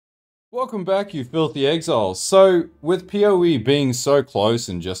Welcome back, you filthy exiles. So, with PoE being so close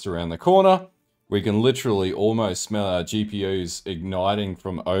and just around the corner, we can literally almost smell our GPUs igniting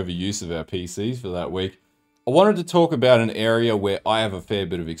from overuse of our PCs for that week. I wanted to talk about an area where I have a fair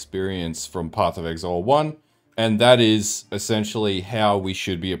bit of experience from Path of Exile 1, and that is essentially how we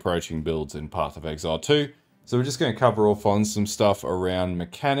should be approaching builds in Path of Exile 2. So we're just going to cover off on some stuff around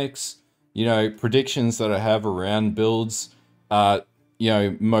mechanics, predictions that I have around builds,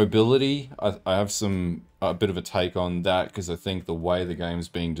 mobility. I have a bit of a take on that because I think the way the game's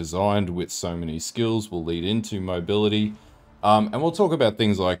being designed with so many skills will lead into mobility. And we'll talk about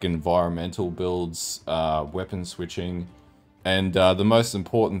things like environmental builds, weapon switching, and the most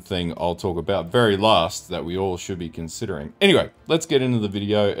important thing I'll talk about very last that we all should be considering. Anyway, let's get into the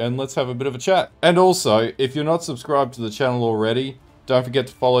video and let's have a bit of a chat. And also, if you're not subscribed to the channel already, don't forget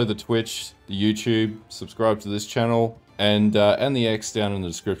to follow the Twitch, the YouTube, subscribe to this channel, and the X down in the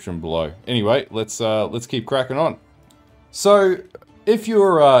description below. Anyway, let's keep cracking on. So, if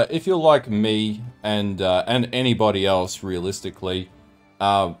you're like me and anybody else, realistically,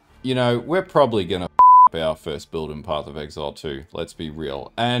 we're probably gonna f our first build in Path of Exile 2. Let's be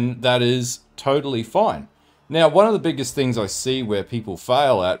real, and that is totally fine. Now, one of the biggest things I see where people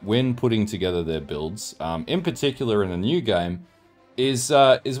fail at when putting together their builds, in particular in a new game, is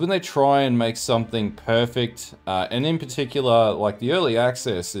when they try and make something perfect, and in particular, like the early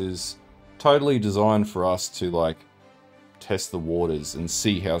access is totally designed for us to like test the waters and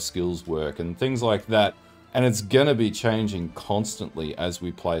see how skills work and things like that, and it's gonna be changing constantly as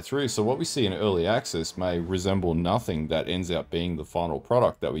we play through. So what we see in early access may resemble nothing that ends up being the final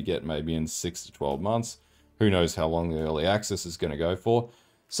product that we get maybe in 6 to 12 months. Who knows how long the early access is going to go for.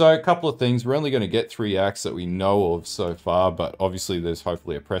 So a couple of things, we're only going to get 3 acts that we know of so far, but obviously there's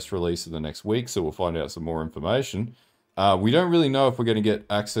hopefully a press release in the next week, so we'll find out some more information. We don't really know if we're going to get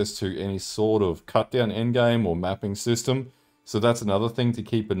access to any sort of cut down endgame or mapping system, so that's another thing to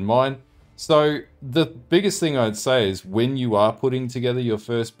keep in mind. So the biggest thing I'd say is when you are putting together your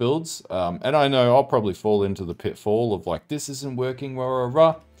first builds, and I know I'll probably fall into the pitfall of like, this isn't working, rah, rah,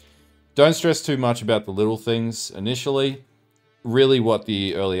 rah. Don't stress too much about the little things initially. Really what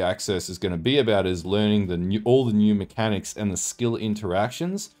the early access is going to be about is learning all the new mechanics and the skill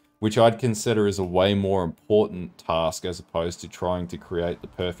interactions, which I'd consider is a way more important task as opposed to trying to create the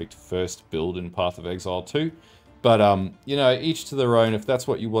perfect first build in Path of Exile 2. But, each to their own. If that's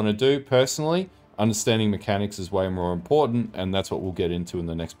what you want to do, personally, understanding mechanics is way more important, and that's what we'll get into in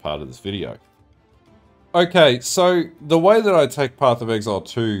the next part of this video. Okay, so the way that I take Path of Exile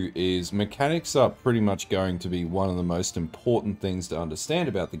 2 is mechanics are pretty much going to be one of the most important things to understand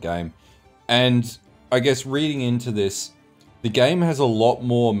about the game. And I guess reading into this, the game has a lot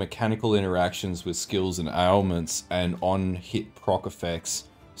more mechanical interactions with skills and ailments and on-hit proc effects,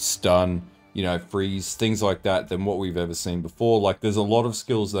 stun, freeze, things like that than what we've ever seen before. Like, there's a lot of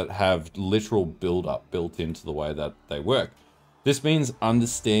skills that have literal build-up built into the way that they work. This means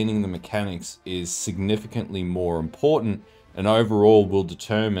understanding the mechanics is significantly more important and overall will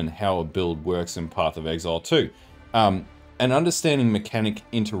determine how a build works in Path of Exile 2. And understanding mechanic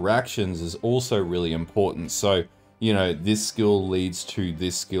interactions is also really important. So, this skill leads to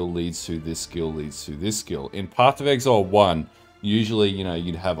this skill, leads to this skill, leads to this skill. In Path of Exile 1, usually,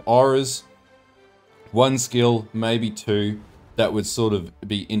 you'd have auras, 1 skill, maybe 2, that would sort of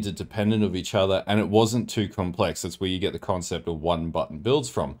be interdependent of each other, and it wasn't too complex. That's where you get the concept of one-button builds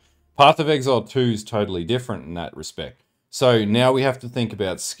from. Path of Exile 2 is totally different in that respect. So now we have to think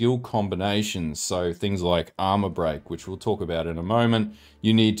about skill combinations, so things like armor break, which we'll talk about in a moment.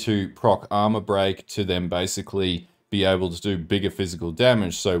 You need to proc armor break to then basically be able to do bigger physical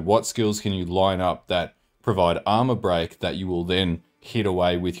damage. So what skills can you line up that provide armor break that you will then hit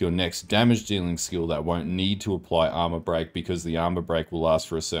away with your next damage dealing skill that won't need to apply armor break because the armor break will last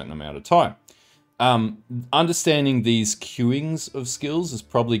for a certain amount of time. Understanding these queuings of skills is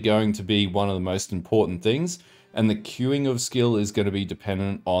probably going to be one of the most important things, and the queuing of skill is going to be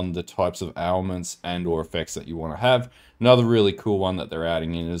dependent on the types of ailments and or effects that you want to have. Another really cool one that they're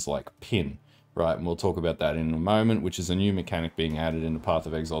adding in is like pin, right? And we'll talk about that in a moment, which is a new mechanic being added into Path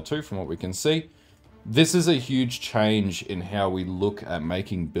of Exile 2 from what we can see. This is a huge change in how we look at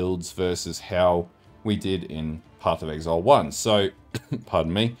making builds versus how we did in Path of Exile 1. So,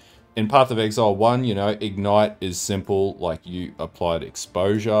 pardon me, in Path of Exile 1, Ignite is simple, like you applied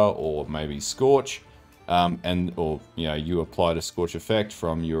exposure or maybe Scorch, you applied a Scorch effect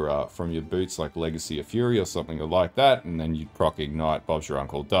from your boots like Legacy of Fury or something like that, and then you'd proc Ignite, Bob's your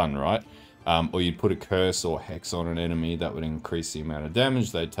uncle, done, right? Or you'd put a curse or hex on an enemy that would increase the amount of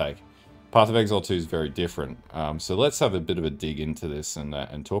damage they take. Path of Exile 2 is very different. So let's have a bit of a dig into this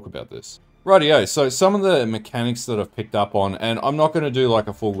and talk about this. Rightio, so some of the mechanics that I've picked up on, and I'm not going to do like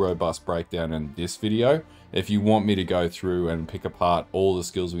a full robust breakdown in this video. If you want me to go through and pick apart all the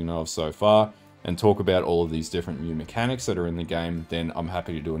skills we know of so far and talk about all of these different new mechanics that are in the game, then I'm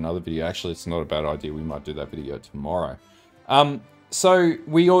happy to do another video. Actually, it's not a bad idea. We might do that video tomorrow. So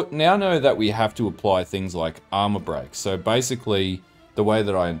we now know that we have to apply things like armor break. So basically, the way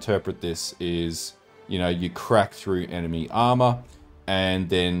that I interpret this is, you know, you crack through enemy armor, and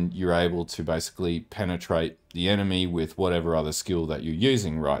then you're able to basically penetrate the enemy with whatever other skill that you're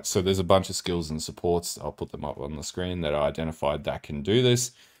using, right? So there's a bunch of skills and supports, I'll put them up on the screen, that I identified that can do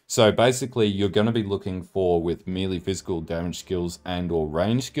this. So basically, you're going to be looking for, with merely physical damage skills and or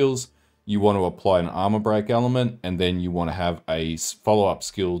range skills, you want to apply an armor break element, and then you want to have a follow-up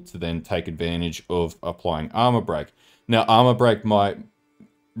skill to then take advantage of applying armor break. Now, armor break might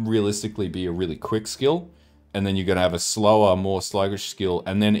realistically be a really quick skill, and then you're going to have a slower, more sluggish skill,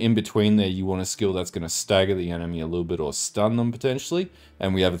 and then in between there you want a skill that's going to stagger the enemy a little bit or stun them potentially,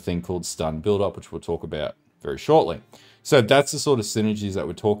 and we have a thing called stun build-up, which we'll talk about very shortly. So that's the sort of synergies that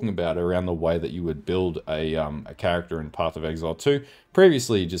we're talking about around the way that you would build a character in Path of Exile 2.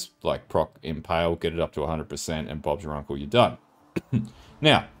 Previously, just like proc Impale, get it up to 100%, and Bob's your uncle, you're done.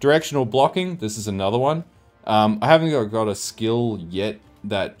 Now, directional blocking, this is another one. I haven't got a skill yet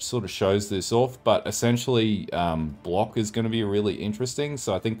that sort of shows this off, but essentially block is going to be really interesting.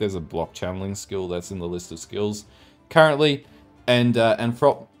 So I think there's a block channeling skill that's in the list of skills currently, and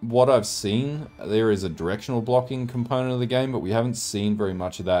from what I've seen, there is a directional blocking component of the game, but we haven't seen very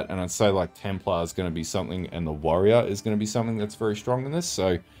much of that. And I'd say like Templar is going to be something, and the Warrior is going to be something that's very strong in this.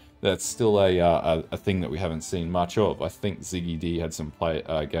 So that's still a thing that we haven't seen much of. I think Ziggy D had some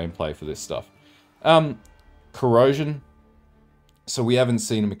gameplay for this stuff. Corrosion. So we haven't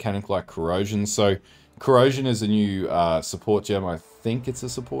seen a mechanic like Corrosion. So Corrosion is a new support gem. I think it's a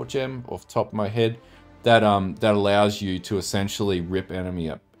support gem off the top of my head that allows you to essentially rip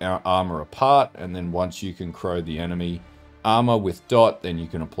enemy armor apart, and then once you can corrode the enemy armor with dot, then you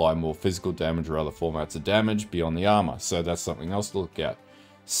can apply more physical damage or other formats of damage beyond the armor. So that's something else to look at.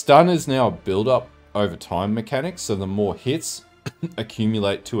 Stun is now a build up over time mechanic, so the more hits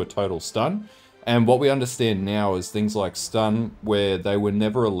accumulate to a total stun. And what we understand now is things like stun, where they were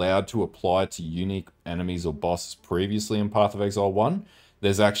never allowed to apply to unique enemies or bosses previously in Path of Exile 1.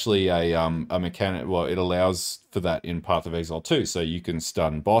 There's actually a mechanic, well, it allows for that in Path of Exile 2, so you can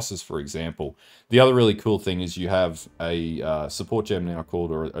stun bosses, for example. The other really cool thing is you have a support gem now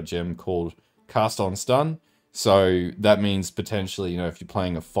called, or a gem called Cast on Stun. So that means potentially, you know, if you're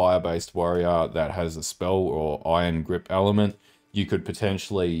playing a fire-based warrior that has a spell or iron grip element, you could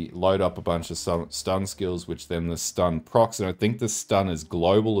potentially load up a bunch of stun skills, which then the stun procs. And I think the stun is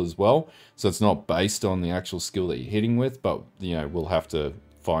global as well. So it's not based on the actual skill that you're hitting with, but, you know, we'll have to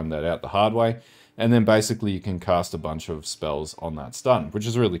find that out the hard way. And then basically you can cast a bunch of spells on that stun, which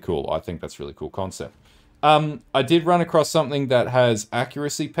is really cool. I think that's a really cool concept. I did run across something that has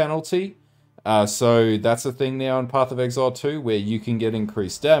accuracy penalty. So that's a thing now in Path of Exile 2, where you can get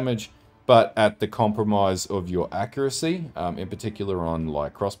increased damage, but at the compromise of your accuracy, in particular on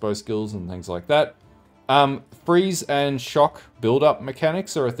like crossbow skills and things like that. Freeze and shock build-up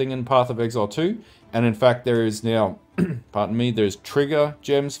mechanics are a thing in Path of Exile 2, and in fact there is now, pardon me, there's trigger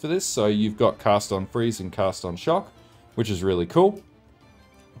gems for this, so you've got cast on freeze and cast on shock, which is really cool.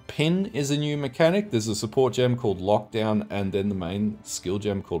 Pin is a new mechanic. There's a support gem called lockdown, and then the main skill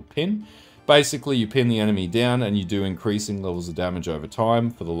gem called pin. Basically, you pin the enemy down and you do increasing levels of damage over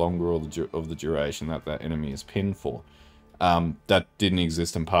time for the longer of the duration that that enemy is pinned for. That didn't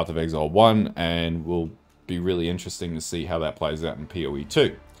exist in Path of Exile 1, and will be really interesting to see how that plays out in PoE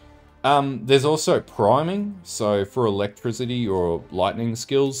 2. There's also priming, so for electricity or lightning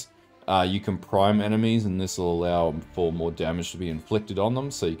skills, you can prime enemies, and this will allow for more damage to be inflicted on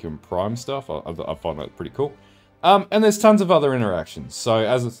them, so you can prime stuff. I find that pretty cool. And there's tons of other interactions. So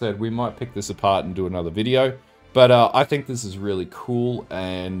as I said, we might pick this apart and do another video. But I think this is really cool.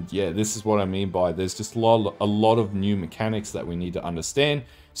 And yeah, this is what I mean by there's just a lot of new mechanics that we need to understand.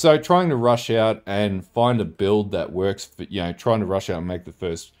 So trying to rush out and find a build that works for, you know, trying to rush out and make the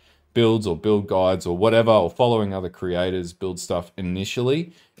first builds or build guides or whatever, or following other creators build stuff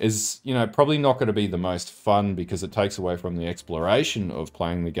initially is, you know, probably not going to be the most fun, because it takes away from the exploration of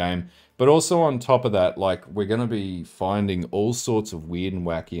playing the game. But also on top of that, like, we're going to be finding all sorts of weird and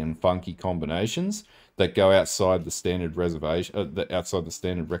wacky and funky combinations that go outside the standard outside the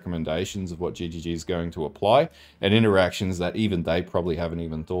standard recommendations of what GGG is going to apply, and interactions that even they probably haven't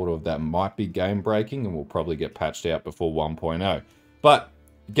even thought of that might be game breaking and will probably get patched out before 1.0. But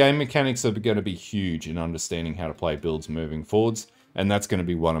game mechanics are going to be huge in understanding how to play builds moving forwards, and that's going to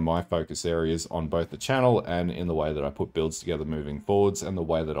be one of my focus areas on both the channel and in the way that I put builds together moving forwards and the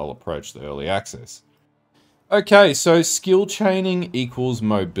way that I'll approach the early access. Okay, so skill chaining equals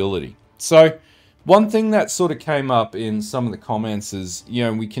mobility. So one thing that sort of came up in some of the comments is, you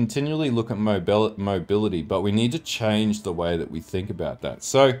know, we continually look at mobility, but we need to change the way that we think about that.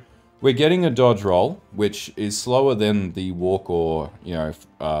 So we're getting a dodge roll, which is slower than the walk or, you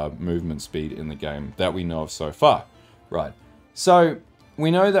know, movement speed in the game that we know of so far. Right. So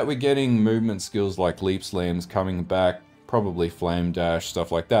we know that we're getting movement skills like leap slams coming back, probably flame dash,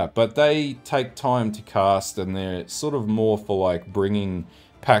 stuff like that, but they take time to cast and they're sort of more for like bringing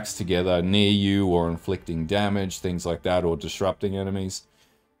packs together near you or inflicting damage, things like that, or disrupting enemies.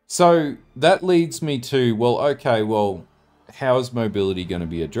 So that leads me to, well, okay, well, how is mobility going to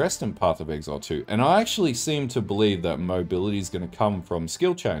be addressed in Path of Exile 2? And I actually seem to believe that mobility is going to come from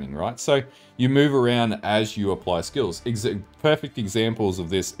skill chaining, right? So you move around as you apply skills. Perfect examples of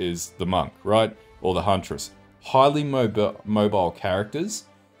this is the monk, right? Or the huntress. Highly mobile characters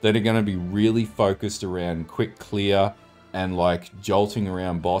that are going to be really focused around quick clear and like jolting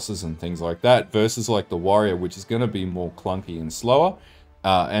around bosses and things like that, versus like the warrior, which is going to be more clunky and slower.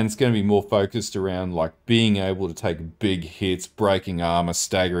 And it's going to be more focused around like being able to take big hits, breaking armor,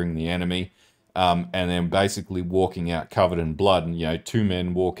 staggering the enemy, and then basically walking out covered in blood. And, you know, 2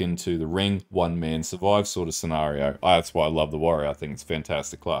 men walk into the ring, 1 man survives sort of scenario. That's why I love the warrior. I think it's a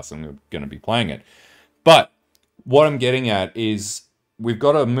fantastic class. I'm going to be playing it. But what I'm getting at is we've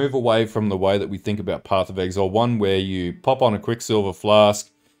got to move away from the way that we think about Path of Exile 1, where you pop on a Quicksilver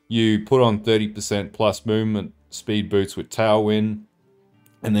Flask, you put on 30% plus movement speed boots with Tailwind,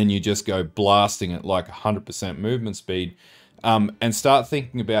 and then you just go blasting at like 100% movement speed, and start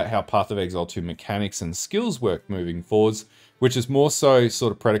thinking about how Path of Exile 2 mechanics and skills work moving forwards, which is more so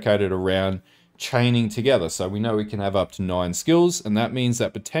sort of predicated around chaining together. So we know we can have up to 9 skills, and that means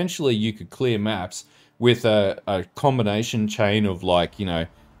that potentially you could clear maps with a combination chain of like, you know,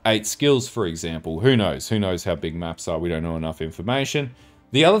 8 skills, for example. Who knows? Who knows how big maps are? We don't know enough information.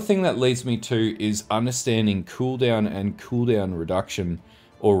 The other thing that leads me to is understanding cooldown and cooldown reduction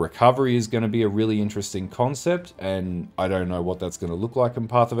or recovery is going to be a really interesting concept, and I don't know what that's going to look like in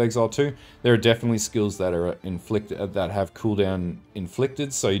Path of Exile 2. There are definitely skills that are inflicted, that have cooldown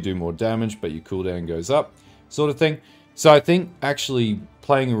inflicted, so you do more damage, but your cooldown goes up, sort of thing. So I think actually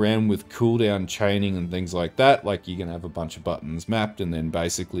playing around with cooldown chaining and things like that, like you're going to have a bunch of buttons mapped, and then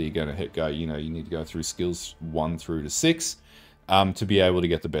basically you're going to go, you know, you need to go through skills 1 through to 6 to be able to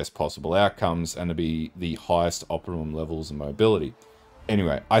get the best possible outcomes and to be the highest optimum levels of mobility.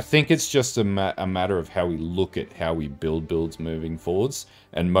 Anyway, I think it's just a matter of how we look at how we build builds moving forwards,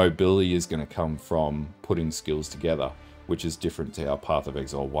 and mobility is going to come from putting skills together, which is different to how Path of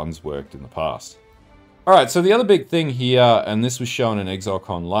Exile 1's worked in the past. Alright, so the other big thing here, and this was shown in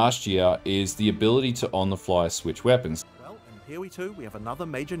ExileCon last year, is the ability to on-the-fly switch weapons. Well, in here we have another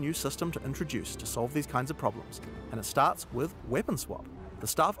major new system to introduce to solve these kinds of problems, and it starts with weapon swap. The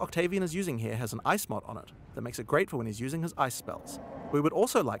staff Octavian is using here has an ice mod on it that makes it great for when he's using his ice spells. We would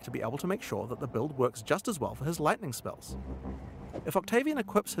also like to be able to make sure that the build works just as well for his lightning spells. If Octavian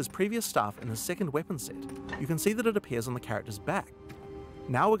equips his previous staff in his second weapon set, you can see that it appears on the character's back.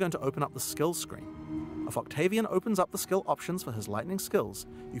 Now we're going to open up the skills screen. If Octavian opens up the skill options for his lightning skills,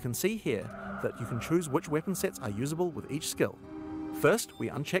 you can see here that you can choose which weapon sets are usable with each skill. First, we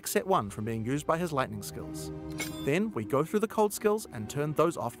uncheck set 1 from being used by his lightning skills. Then, we go through the cold skills and turn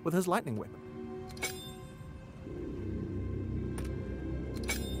those off with his lightning weapon.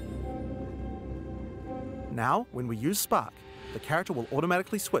 Now, when we use Spark, the character will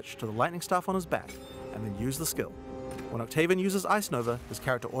automatically switch to the lightning staff on his back, and then use the skill. When Octavian uses Ice Nova, his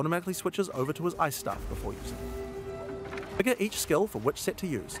character automatically switches over to his ice staff before using it. Figure each skill for which set to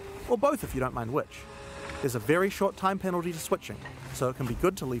use, or both if you don't mind which. There's a very short time penalty to switching, so it can be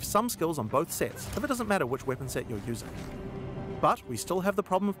good to leave some skills on both sets if it doesn't matter which weapon set you're using. But we still have the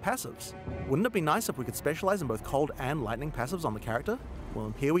problem of passives. Wouldn't it be nice if we could specialize in both cold and lightning passives on the character? Well,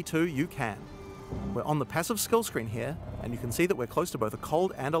 in Here We Too, you can. We're on the passive skill screen here, and you can see that we're close to both a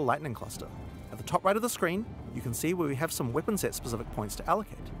cold and a lightning cluster. At the top right of the screen, you can see where we have some weapon set specific points to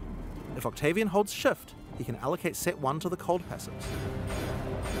allocate. If Octavian holds shift, he can allocate set 1 to the cold passives,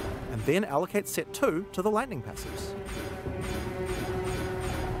 and then allocate set 2 to the lightning passives.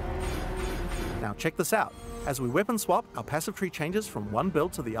 Now check this out. As we weapon swap, our passive tree changes from one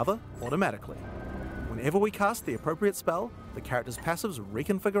build to the other automatically. Whenever we cast the appropriate spell, the character's passives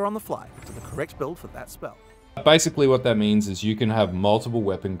reconfigure on the fly to the correct build for that spell. Basically what that means is you can have multiple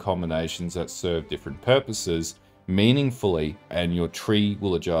weapon combinations that serve different purposes meaningfully, and your tree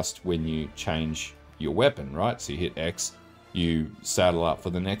will adjust when you change your weapon, right? So you hit X, you saddle up for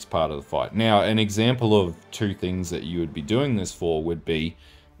the next part of the fight. Now, an example of two things that you would be doing this for would be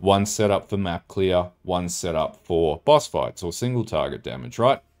one setup for map clear, one setup for boss fights or single target damage,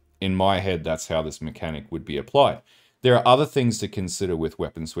 right? In my head, that's how this mechanic would be applied. There are other things to consider with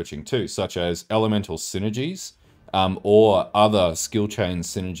weapon switching too, such as elemental synergies, or other skill chain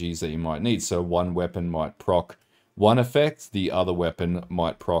synergies that you might need. So one weapon might proc one effect, the other weapon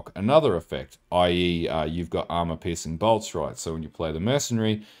might proc another effect, i.e. You've got armor-piercing bolts, right? So when you play the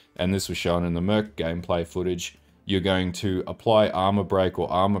Mercenary, and this was shown in the Merc gameplay footage, you're going to apply armor break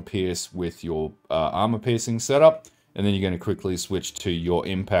or armor pierce with your armor piercing setup, and then you're going to quickly switch to your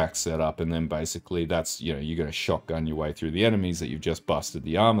impact setup, and then basically that's, you know, you're going to shotgun your way through the enemies that you've just busted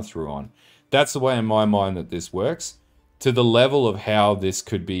the armor through on. That's the way in my mind that this works. To the level of how this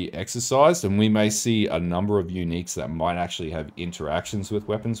could be exercised, and we may see a number of uniques that might actually have interactions with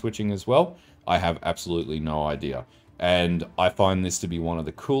weapon switching as well, I have absolutely no idea. And I find this to be one of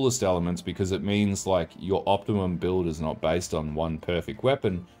the coolest elements because it means like your optimum build is not based on one perfect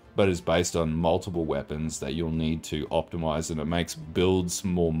weapon, but is based on multiple weapons that you'll need to optimize, and it makes builds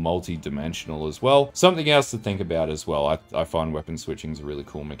more multi-dimensional as well. Something else to think about as well. I find weapon switching is a really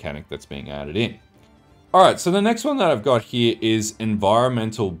cool mechanic that's being added in. Alright, so the next one that I've got here is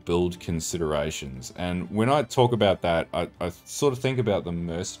environmental build considerations. And when I talk about that, I sort of think about the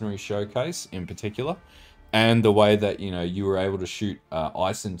Mercenary Showcase in particular, and the way that, you know, you were able to shoot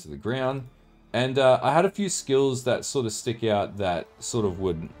ice into the ground. And I had a few skills that sort of stick out that sort of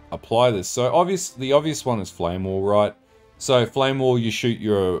would apply this. So the obvious one is Flame Wall, right? So Flame Wall, you shoot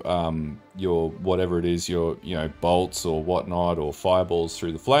your whatever it is, your, you know, bolts or whatnot, or fireballs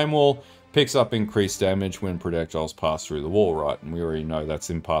through the Flame Wall. Picks up increased damage when projectiles pass through the wall, right? And we already know that's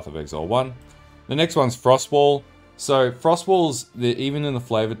in Path of Exile 1. The next one's Frost Wall. So Frost Walls, even in the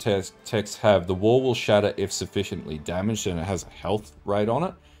flavor text, have the wall will shatter if sufficiently damaged, and it has a health rate on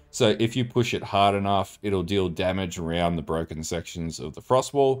it. So if you push it hard enough, it'll deal damage around the broken sections of the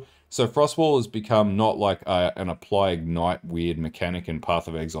Frost Wall. So Frost Wall has become not like an apply ignite weird mechanic in Path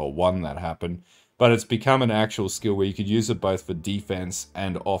of Exile 1 that happened, but it's become an actual skill where you could use it both for defense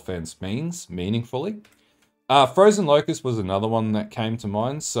and offense meaningfully. Frozen Locust was another one that came to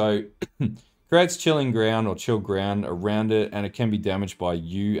mind. So creates chilling ground or chill ground around it, and it can be damaged by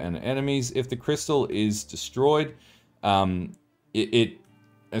you and enemies. If the crystal is destroyed, it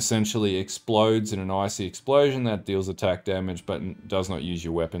essentially explodes in an icy explosion that deals attack damage but does not use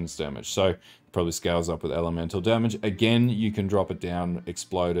your weapons damage. So probably scales up with elemental damage. Again, you can drop it down,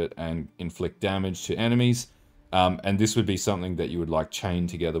 explode it, and inflict damage to enemies. And this would be something that you would like chain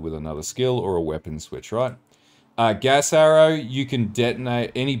together with another skill or a weapon switch, right? Gas Arrow, you can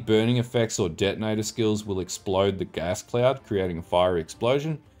detonate any burning effects or detonator skills will explode the gas cloud, creating a fiery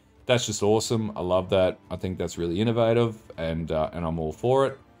explosion. That's just awesome. I love that. I think that's really innovative, and I'm all for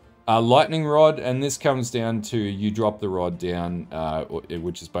it. Lightning Rod, and this comes down to you drop the rod down,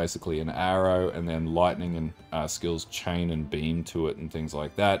 which is basically an arrow, and then lightning and skills chain and beam to it and things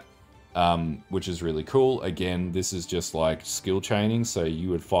like that, which is really cool. Again, this is just like skill chaining, so you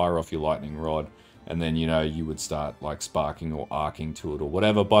would fire off your lightning rod, and then, you know, you would start like sparking or arcing to it or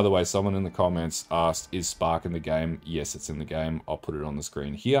whatever. By the way, someone in the comments asked, is Spark in the game? Yes, it's in the game. I'll put it on the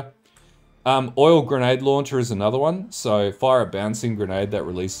screen here. Oil Grenade Launcher is another one. So fire a bouncing grenade that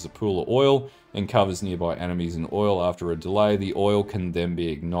releases a pool of oil and covers nearby enemies in oil. After a delay, the oil can then be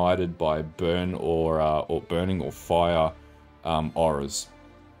ignited by burn or burning or fire auras.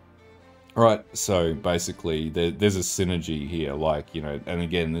 Alright, so basically there's a synergy here, like, you know, and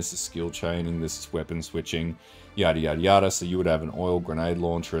again, this is skill chaining, this is weapon switching, yada yada yada. So you would have an oil grenade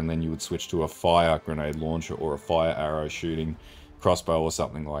launcher, and then you would switch to a fire grenade launcher or a fire arrow shooting crossbow or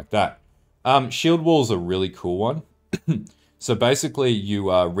something like that. Shield Wall's a really cool one. So basically you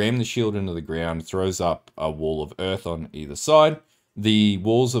ram the shield into the ground, throws up a wall of earth on either side. The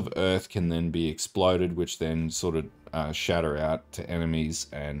walls of earth can then be exploded, which then sort of shatter out to enemies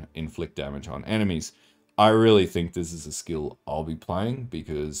and inflict damage on enemies. I really think this is a skill I'll be playing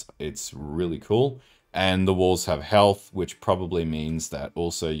because it's really cool. And the walls have health, which probably means that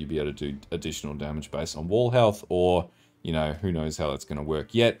also you'll be able to do additional damage based on wall health, or, you know, who knows how that's going to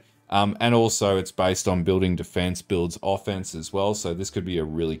work yet. And also it's based on building defense builds offense as well. So this could be a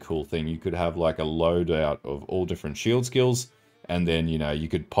really cool thing. You could have like a loadout of all different shield skills, and then, you know, you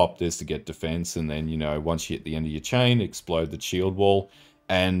could pop this to get defense, and then, you know, once you hit the end of your chain, explode the shield wall,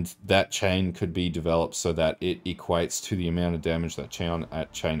 and that chain could be developed so that it equates to the amount of damage that chain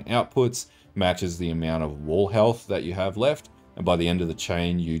outputs, matches the amount of wall health that you have left. and by the end of the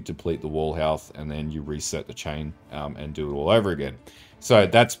chain, you deplete the wall health, and then you reset the chain and do it all over again. So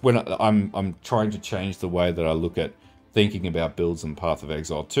that's when I'm trying to change the way that I look at thinking about builds in Path of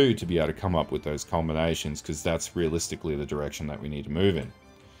Exile 2 to be able to come up with those combinations, because that's realistically the direction that we need to move in.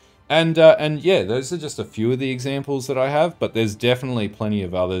 And yeah, those are just a few of the examples that I have, but there's definitely plenty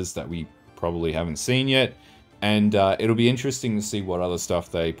of others that we probably haven't seen yet. And it'll be interesting to see what other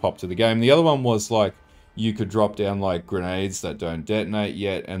stuff they pop to the game. The other one was like, you could drop down like grenades that don't detonate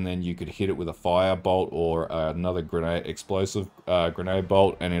yet, and then you could hit it with a fire bolt or another grenade, explosive grenade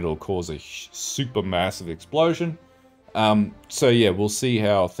bolt, and it'll cause a super massive explosion. So yeah, we'll see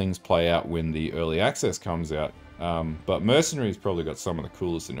how things play out when the early access comes out. But Mercenary's probably got some of the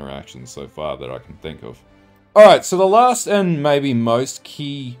coolest interactions so far that I can think of. Alright, so the last and maybe most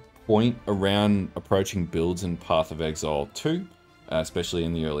key point around approaching builds in Path of Exile 2, especially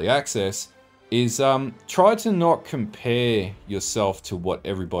in the early access, is try to not compare yourself to what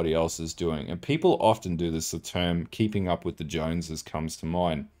everybody else is doing. And people often do this, the term keeping up with the Joneses comes to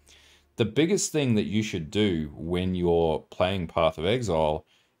mind. The biggest thing that you should do when you're playing Path of Exile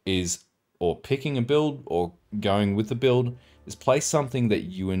is, or picking a build or going with the build, is play something that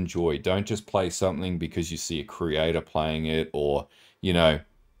you enjoy. Don't just play something because you see a creator playing it, or, you know,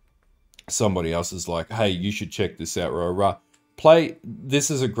 somebody else is like, hey, you should check this out, rah, rah. This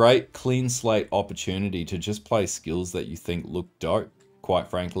is a great clean slate opportunity to just play skills that you think look dope, quite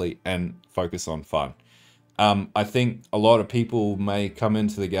frankly, and focus on fun. I think a lot of people may come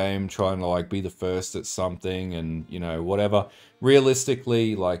into the game trying to like be the first at something and, you know, whatever.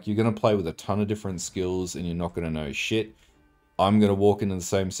 Realistically, like, you're going to play with a ton of different skills and you're not going to know shit. I'm going to walk into the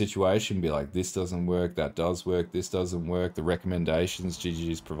same situation and be like, this doesn't work, that does work, this doesn't work. The recommendations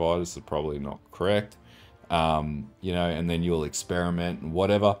GG's provided us are probably not correct. You know, and then you'll experiment and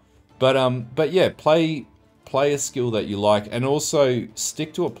whatever. But yeah, play a skill that you like, and also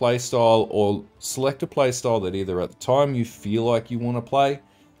stick to a playstyle, or select a playstyle that either at the time you feel like you want to play,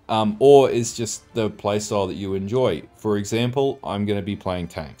 or is just the playstyle that you enjoy. For example, I'm going to be playing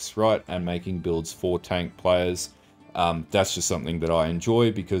tanks, right, and making builds for tank players. That's just something that I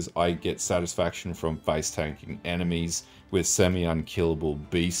enjoy because I get satisfaction from face tanking enemies with semi-unkillable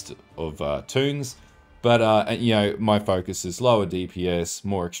beast of toons. But, you know, my focus is lower DPS,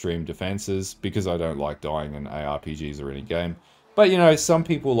 more extreme defenses, because I don't like dying in ARPGs or any game. But, you know, some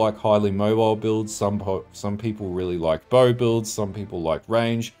people like highly mobile builds, some people really like bow builds, some people like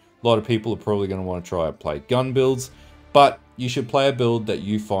range. A lot of people are probably going to want to try and play gun builds. But you should play a build that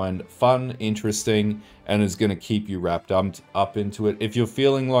you find fun, interesting, and is going to keep you wrapped up into it. If you're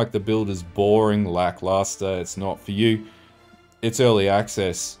feeling like the build is boring, lackluster, it's not for you, it's early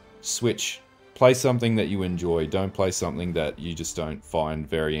access, switch. Play something that you enjoy. Don't play something that you just don't find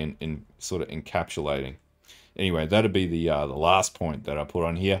very sort of encapsulating. Anyway, that'd be the last point that I put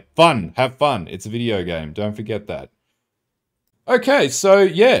on here. Fun! Have fun! It's a video game. Don't forget that. Okay, so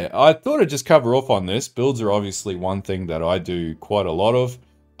yeah, I thought I'd just cover off on this. Builds are obviously one thing that I do quite a lot of.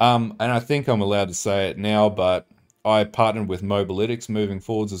 And I think I'm allowed to say it now, but I partnered with Mobalytics moving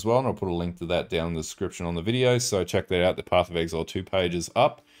forwards as well, and I'll put a link to that down in the description on the video, so check that out. The Path of Exile 2 page is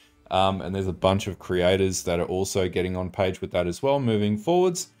up. And there's a bunch of creators that are also getting on page with that as well, moving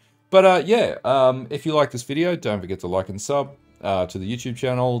forwards. But yeah, if you like this video, don't forget to like and sub to the YouTube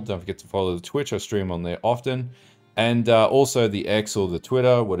channel. Don't forget to follow the Twitch. I stream on there often. And also the X or the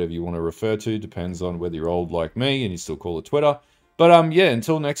Twitter, whatever you want to refer to, depends on whether you're old like me and you still call it Twitter. But yeah,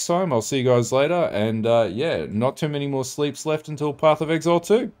 until next time, I'll see you guys later. And yeah, not too many more sleeps left until Path of Exile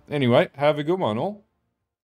 2. Anyway, have a good one all.